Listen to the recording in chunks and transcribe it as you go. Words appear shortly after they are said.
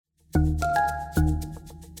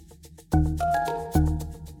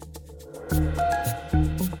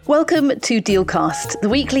Welcome to Dealcast, the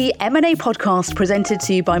weekly M&A podcast presented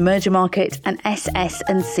to you by Mergermarket and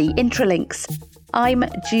SS&C Intralinks. I'm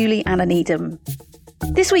Julie Anna Needham.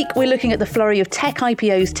 This week, we're looking at the flurry of tech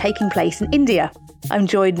IPOs taking place in India. I'm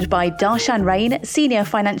joined by Darshan Rain, Senior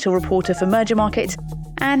Financial Reporter for Mergermarket,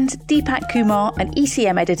 and Deepak Kumar, an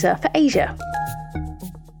ECM Editor for Asia.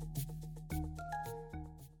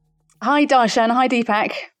 Hi, Darshan. Hi,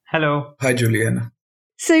 Deepak. Hello. Hi, Juliana.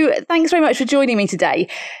 So thanks very much for joining me today.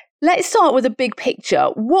 Let's start with a big picture.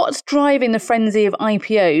 What's driving the frenzy of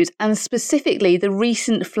IPOs and specifically the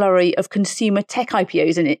recent flurry of consumer tech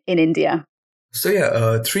IPOs in India?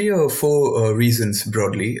 So 3 or 4 reasons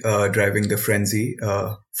broadly driving the frenzy.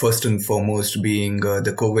 First and foremost being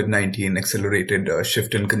the COVID-19 accelerated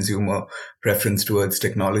shift in consumer preference towards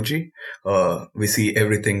technology. We see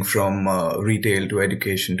everything from retail to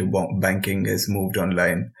education to banking has moved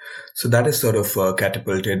online. So that has sort of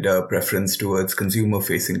catapulted preference towards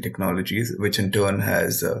consumer-facing technologies, which in turn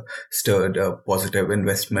has stirred positive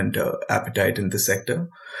investment appetite in the sector.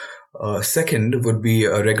 Second would be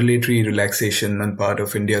a regulatory relaxation on part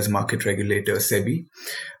of India's market regulator, SEBI,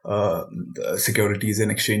 the Securities and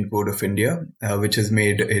Exchange Board of India, which has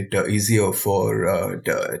made it easier for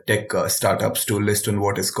tech startups to list on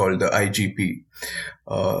what is called the IGP.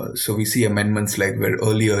 So we see amendments like where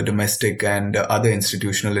earlier domestic and other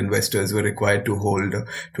institutional investors were required to hold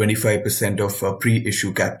 25% of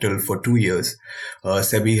pre-issue capital for 2 years.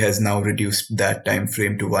 SEBI has now reduced that time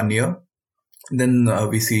frame to 1 year. Then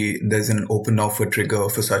we see there's an open offer trigger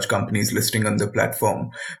for such companies listing on the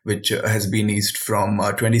platform, which has been eased from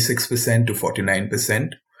 26% to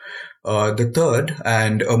 49%. The third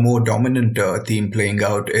and a more dominant theme playing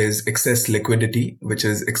out is excess liquidity, which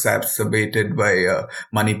is exacerbated by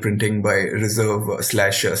money printing by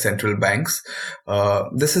reserve/central banks.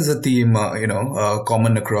 This is a theme,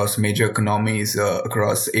 common across major economies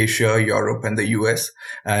across Asia, Europe, and the US,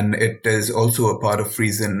 and it is also a part of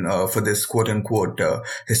reason for this quote-unquote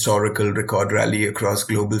historical record rally across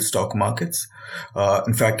global stock markets.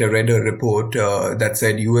 In fact, I read a report that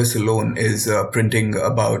said US alone is printing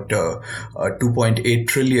about $2.8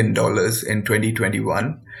 trillion in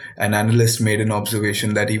 2021. An analyst made an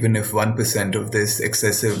observation that even if 1% of this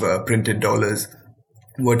excessive printed dollars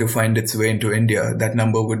were to find its way into India, that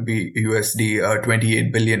number would be USD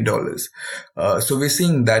 $28 billion. So we're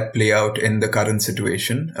seeing that play out in the current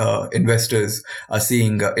situation. Investors are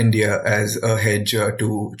seeing India as a hedge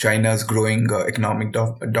to China's growing economic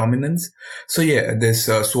dominance. So this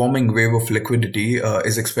swarming wave of liquidity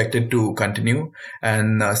is expected to continue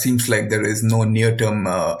and seems like there is no near-term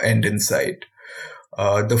end in sight.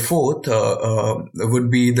 The fourth would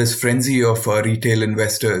be this frenzy of retail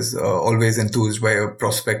investors, always enthused by a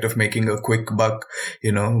prospect of making a quick buck,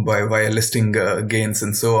 via listing gains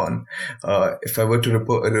and so on. If I were to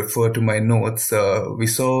refer to my notes, we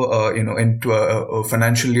saw, into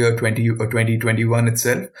financial year 2021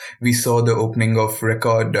 itself, we saw the opening of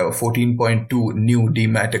record 14.2 new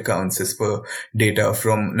Demat accounts as per data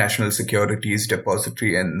from National Securities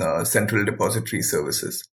Depository and Central Depository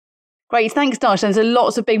Services. Great, thanks, Darshan. So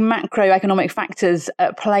lots of big macroeconomic factors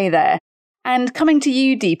at play there. And coming to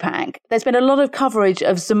you, Deepak, there's been a lot of coverage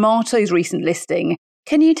of Zomato's recent listing.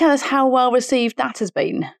 Can you tell us how well received that has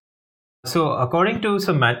been? So according to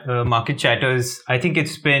some market chatters, I think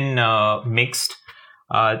it's been mixed.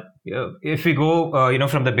 If we go,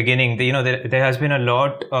 from the beginning, there has been a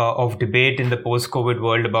lot of debate in the post-COVID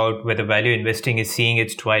world about whether value investing is seeing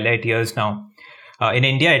its twilight years now. In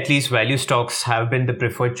India, at least, value stocks have been the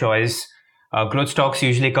preferred choice. Growth stocks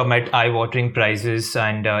usually come at eye-watering prices,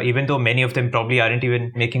 and even though many of them probably aren't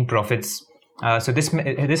even making profits, so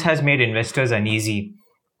this has made investors uneasy.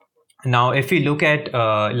 Now, if we look at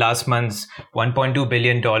last month's $1.2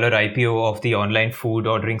 billion IPO of the online food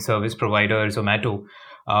ordering service provider Zomato,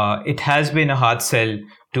 it has been a hard sell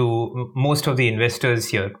to most of the investors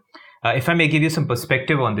here. If I may give you some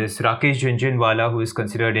perspective on this, Rakesh Jhunjhunwala, who is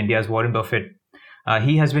considered India's Warren Buffett,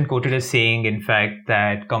 he has been quoted as saying, in fact,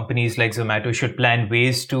 that companies like Zomato should plan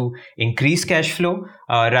ways to increase cash flow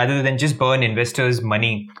rather than just burn investors'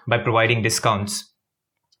 money by providing discounts.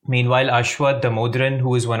 Meanwhile, Ashwath Damodaran,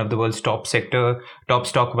 who is one of the world's top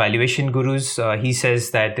stock valuation gurus, he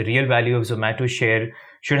says that the real value of Zomato share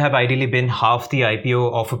should have ideally been half the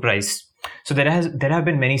IPO offer price. So there have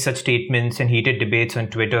been many such statements and heated debates on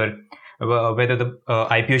Twitter whether the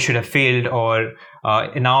IPO should have failed or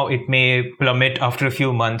now it may plummet after a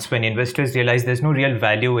few months when investors realize there's no real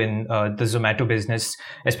value in the Zomato business,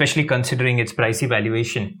 especially considering its pricey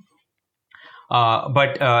valuation.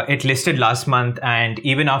 But it listed last month, and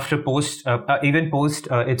even after post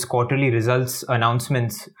its quarterly results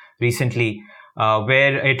announcements recently,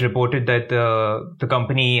 where it reported that the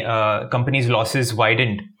company's losses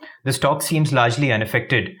widened, the stock seems largely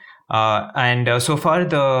unaffected. And so far,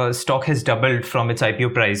 the stock has doubled from its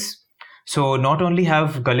IPO price. So not only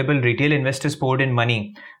have gullible retail investors poured in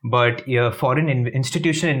money, but foreign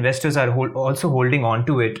institutional investors are also holding on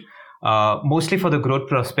to it, mostly for the growth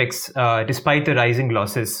prospects, despite the rising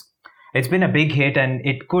losses. It's been a big hit, and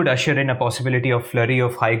it could usher in a possibility of flurry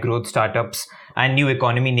of high growth startups and new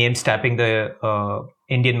economy names tapping the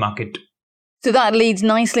Indian market. So that leads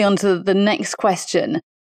nicely onto the next question.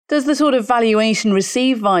 Does the sort of valuation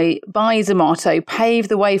received by Zomato pave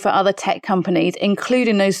the way for other tech companies,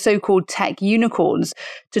 including those so-called tech unicorns,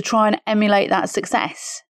 to try and emulate that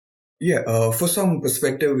success? Yeah, for some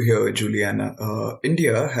perspective here, Juliana,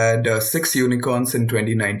 India had 6 unicorns in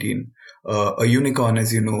 2019. A unicorn,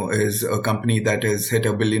 as you know, is a company that has hit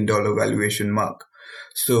 $1 billion valuation mark.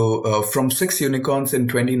 So from 6 unicorns in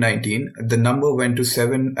 2019, the number went to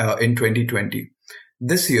 7 in 2020.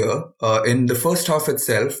 This year, in the first half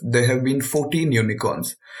itself, there have been 14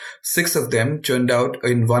 unicorns. 6 of them churned out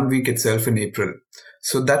in 1 week itself in April.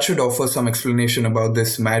 So that should offer some explanation about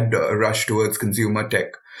this mad rush towards consumer tech.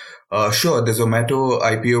 Sure, the Zomato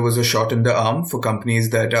IPO was a shot in the arm for companies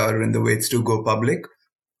that are in the waits to go public.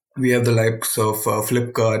 We have the likes of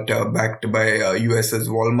Flipkart, backed by US's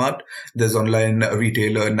Walmart. There's online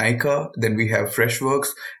retailer Nykaa. Then we have Freshworks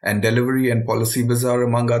and Delivery and Policybazaar,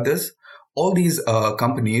 among others. All these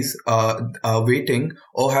companies are waiting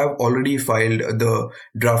or have already filed the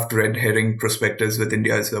draft red herring prospectus with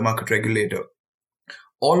India's market regulator.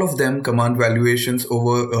 All of them command valuations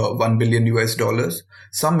over $1 billion.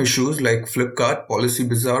 Some issues like Flipkart,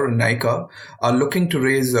 Policybazaar, and Nykaa are looking to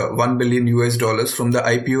raise $1 billion from the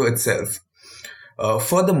IPO itself.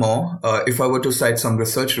 Furthermore, if I were to cite some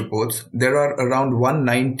research reports, there are around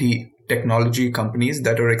 190 technology companies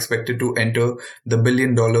that are expected to enter the $1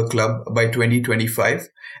 billion club by 2025,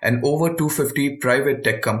 and over 250 private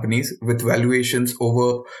tech companies with valuations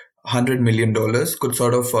over $100 million could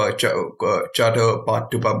sort of charter a path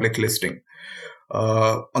to public listing.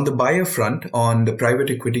 On the buyer front, on the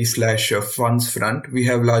private equity / funds front, we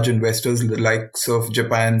have large investors, the likes of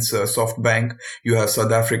Japan's SoftBank, you have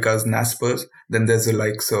South Africa's Naspers, then there's the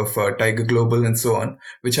likes of Tiger Global and so on,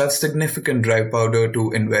 which have significant dry powder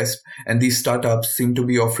to invest, and these startups seem to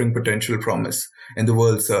be offering potential promise in the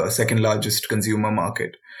world's second largest consumer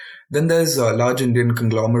market. Then there's large Indian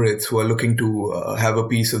conglomerates who are looking to have a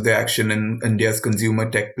piece of the action in India's consumer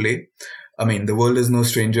tech play. I mean, the world is no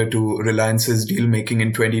stranger to Reliance's deal making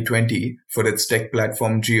in 2020 for its tech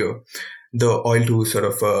platform Jio. The oil to sort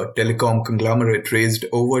of telecom conglomerate raised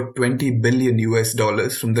over $20 billion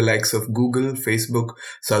from the likes of Google, Facebook,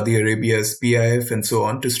 Saudi Arabia's PIF, and so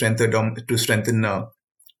on to strengthen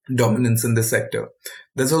dominance in the sector.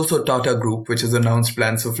 There's also Tata Group, which has announced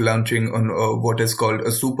plans of launching on what is called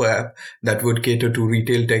a super app that would cater to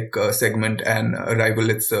retail tech segment and rival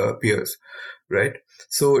its peers, right?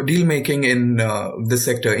 So deal making in this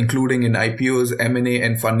sector, including in IPOs, M&A,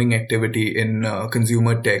 and funding activity in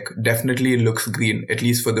consumer tech, definitely looks green, at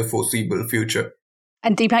least for the foreseeable future.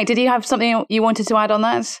 And Deepak, did you have something you wanted to add on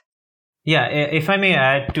that? Yeah, if I may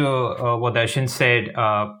add to what Darshan said,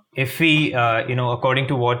 if we, according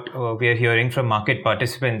to what we are hearing from market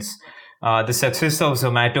participants, the success of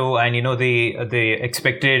Zomato and, the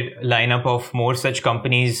expected lineup of more such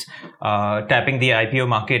companies tapping the IPO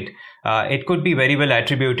market, it could be very well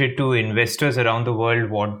attributed to investors around the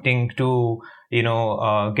world wanting to,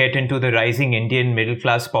 get into the rising Indian middle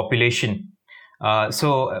class population.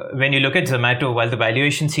 So when you look at Zomato, while the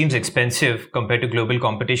valuation seems expensive compared to global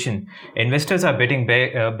competition, investors are betting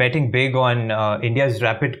big on India's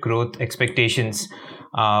rapid growth expectations.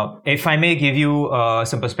 If I may give you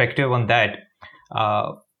some perspective on that,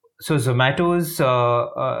 so Zomato's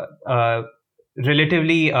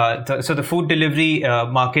relatively, so the food delivery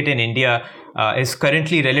market in India is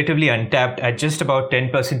currently relatively untapped at just about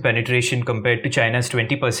 10% penetration compared to China's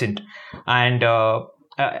 20%.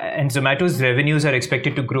 And Zomato's revenues are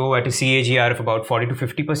expected to grow at a CAGR of about 40 to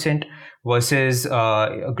 50% versus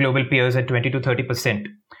global peers at 20 to 30%.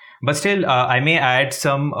 But still, I may add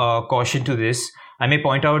some caution to this. I may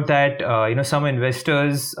point out that some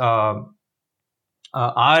investors are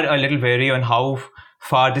a little wary on how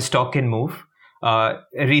far the stock can move.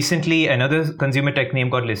 Recently, another consumer tech name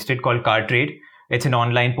got listed called CarTrade. It's an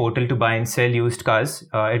online portal to buy and sell used cars.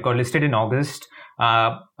 It got listed in August.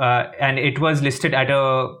 And it was listed at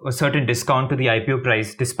a certain discount to the IPO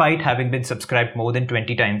price, despite having been subscribed more than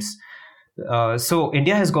 20 times. So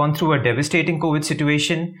India has gone through a devastating COVID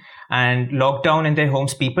situation and locked down in their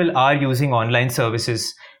homes. People are using online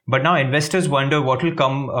services. But now investors wonder what will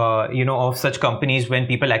come, of such companies when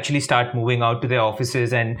people actually start moving out to their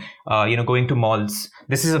offices and, going to malls.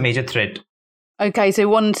 This is a major threat. Okay, so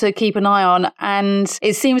one to keep an eye on. And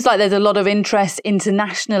it seems like there's a lot of interest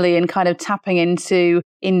internationally in kind of tapping into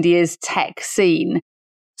India's tech scene.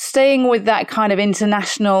 Staying with that kind of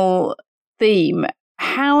international theme,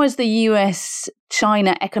 how has the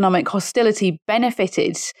US-China economic hostility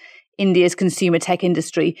benefited India's consumer tech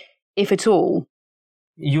industry, if at all?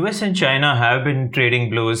 US and China have been trading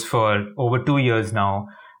blows for over 2 years now.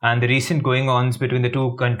 And the recent going-ons between the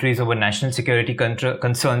two countries over national security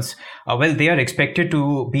concerns, they are expected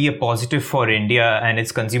to be a positive for India and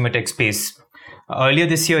its consumer tech space. Earlier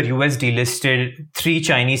this year, US delisted 3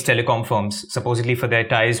 Chinese telecom firms, supposedly for their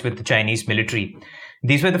ties with the Chinese military.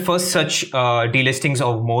 These were the first such delistings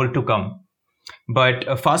of more to come.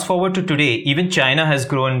 But fast forward to today, even China has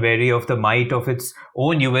grown wary of the might of its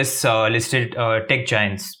own US listed tech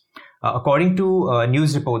giants. According to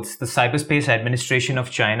news reports, the Cyberspace Administration of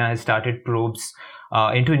China has started probes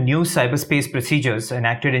into new cyberspace procedures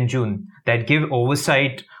enacted in June that give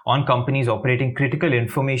oversight on companies operating critical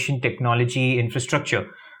information technology infrastructure,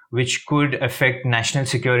 which could affect national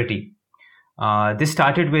security. This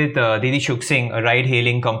started with Didi Chuxing, a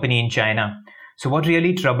ride-hailing company in China. So what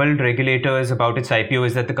really troubled regulators about its IPO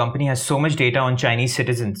is that the company has so much data on Chinese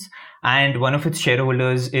citizens, and one of its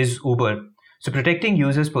shareholders is Uber. So protecting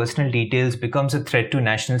users' personal details becomes a threat to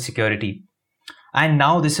national security. And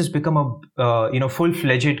now this has become a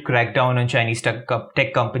full-fledged crackdown on Chinese tech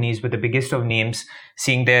companies, with the biggest of names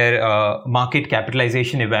seeing their market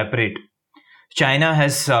capitalization evaporate. China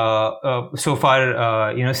has so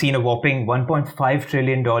far seen a whopping $1.5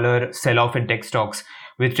 trillion sell-off in tech stocks,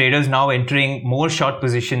 with traders now entering more short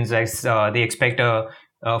positions as they expect a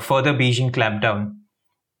further Beijing clampdown.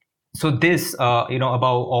 So this, above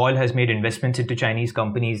all, has made investments into Chinese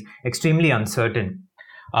companies extremely uncertain.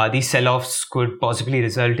 These sell-offs could possibly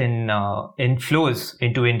result in inflows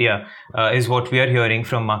into India, is what we are hearing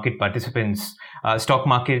from market participants. Stock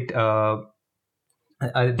market,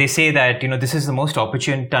 they say that this is the most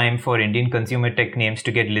opportune time for Indian consumer tech names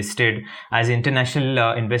to get listed, as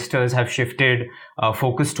international investors have shifted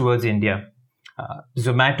focus towards India.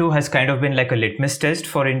 Zomato has kind of been like a litmus test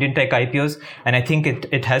for Indian tech IPOs, and I think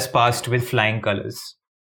it has passed with flying colors.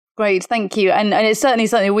 Great, thank you. And it's certainly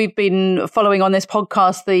something we've been following on this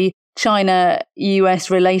podcast, the China-US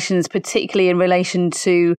relations, particularly in relation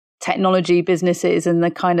to technology businesses and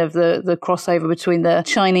the kind of the crossover between the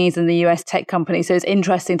Chinese and the US tech companies. So it's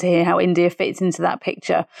interesting to hear how India fits into that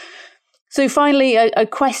picture. So finally, a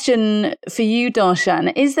question for you,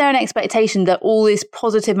 Darshan. Is there an expectation that all this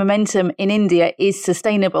positive momentum in India is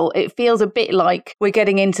sustainable? It feels a bit like we're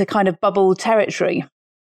getting into kind of bubble territory.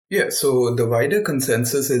 Yeah, so the wider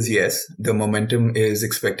consensus is yes, the momentum is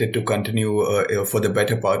expected to continue for the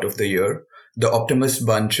better part of the year. The optimist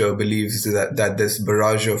bunch believes that this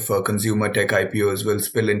barrage of consumer tech IPOs will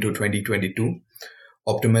spill into 2022.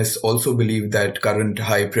 Optimists also believe that current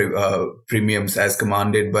high premiums as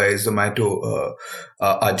commanded by Zomato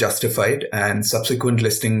are justified, and subsequent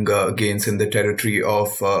listing gains in the territory of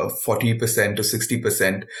 40% to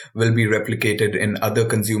 60% will be replicated in other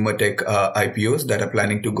consumer tech IPOs that are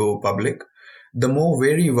planning to go public. The more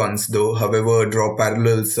wary ones, though, however, draw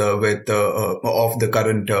parallels with of the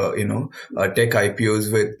current, tech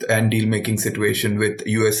IPOs and deal-making situation with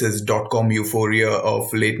US's .com euphoria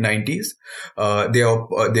of late 90s. They are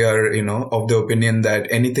of the opinion that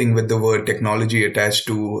anything with the word technology attached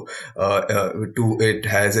to it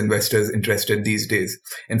has investors interested these days.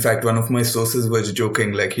 In fact, one of my sources was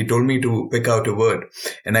joking, like he told me to pick out a word,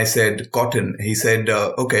 and I said cotton. He said,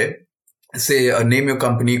 okay. Say, name your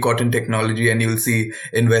company Cotton Technology, and you'll see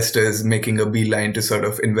investors making a beeline to sort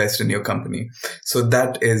of invest in your company. So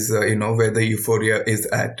that is, where the euphoria is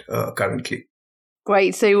at currently.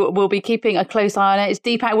 Great. So we'll be keeping a close eye on it.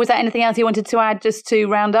 Deepak, was there anything else you wanted to add just to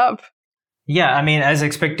round up? Yeah, I mean, as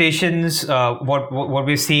expectations, what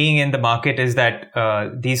we're seeing in the market is that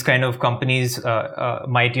these kind of companies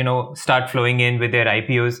might, start flowing in with their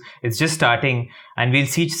IPOs. It's just starting, and we'll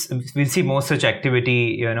see more such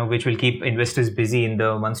activity, which will keep investors busy in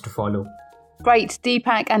the months to follow. Great,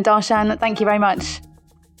 Deepak and Darshan, thank you very much.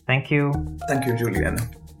 Thank you. Thank you, Juliana.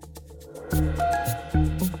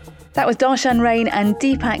 That was Darshan Rain and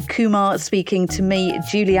Deepak Kumar speaking to me,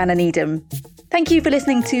 Juliana Needham. Thank you for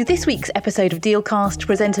listening to this week's episode of Dealcast,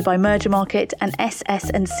 presented by Merger Market and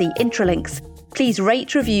SS&C Intralinks. Please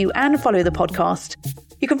rate, review and follow the podcast.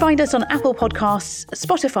 You can find us on Apple Podcasts,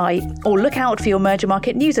 Spotify, or look out for your Merger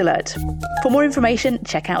Market news alert. For more information,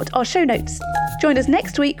 check out our show notes. Join us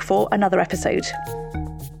next week for another episode.